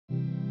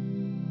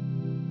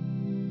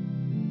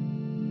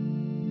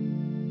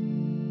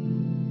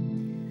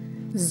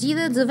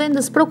Zgjidhet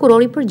zëvendës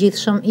prokurori i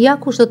përgjithshëm, ja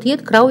kush do të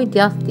jetë krahu i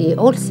djathtë i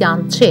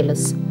Olsian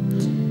Çelës.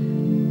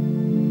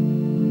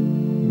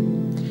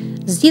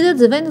 Zgjidhet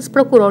zëvendës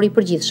prokurori i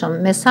përgjithshëm,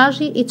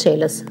 mesazhi i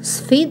Çelës,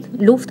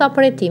 sfidë lufta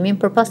për hetimin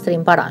për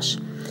pastrim parash.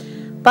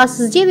 Pas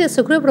zgjedhjes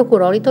së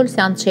kryeprokurorit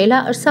Olsian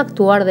Çela është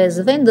saktuar dhe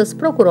zëvendës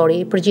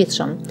prokurori i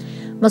përgjithshëm.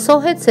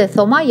 Mësohet se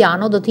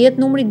Ciao do të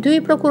jetë numri 2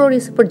 i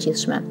prokurorisë së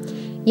përgjithshme.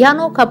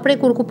 Ciao ka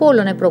prekur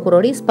kupolën e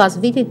prokurorisë pas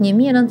vitit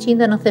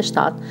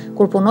 1997,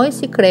 kur punoi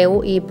si krahu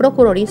i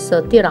prokurorisë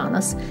së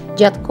Tiranës,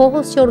 gjatë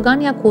kohës që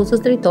organi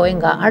akuzës drejtohej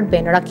nga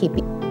Arben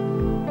Rakipi.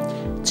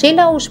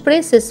 Çela u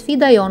shpreh se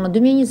sfida jonë në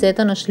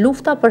 2020 është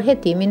lufta për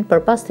hetimin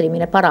për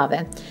pastrimin e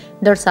parave,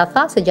 ndërsa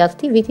tha se gjatë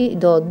këtij viti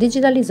do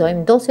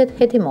digitalizojmë dosjet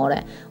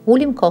hetimore,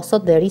 ulim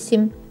kostot dhe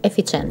rrisim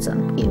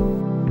eficiencën.